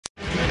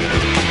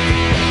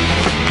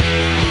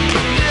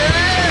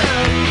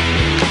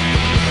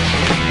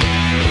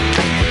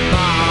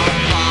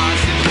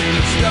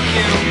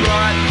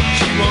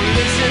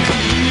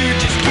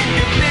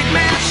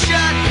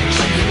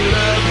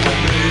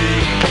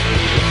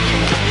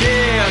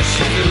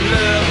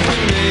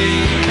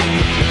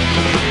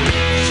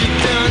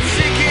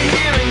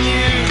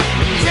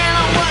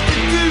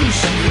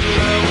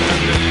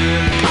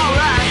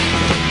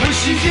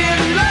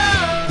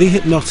The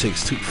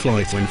Hypnotics took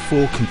flight when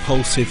four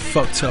compulsive,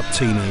 fucked-up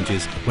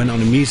teenagers went on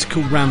a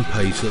musical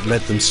rampage that led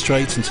them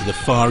straight into the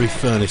fiery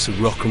furnace of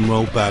rock and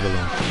roll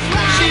Babylon.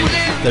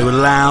 They were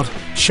loud,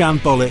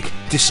 shambolic,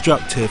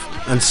 destructive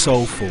and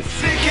soulful,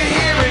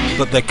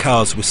 but their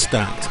cards were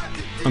stacked,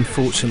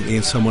 unfortunately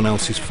in someone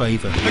else's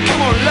favour.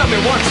 Come on, love me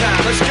one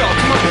time, let's go,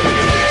 come on.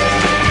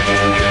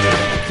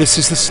 This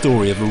is the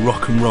story of a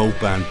rock and roll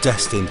band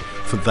destined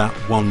for that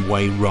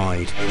one-way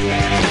ride.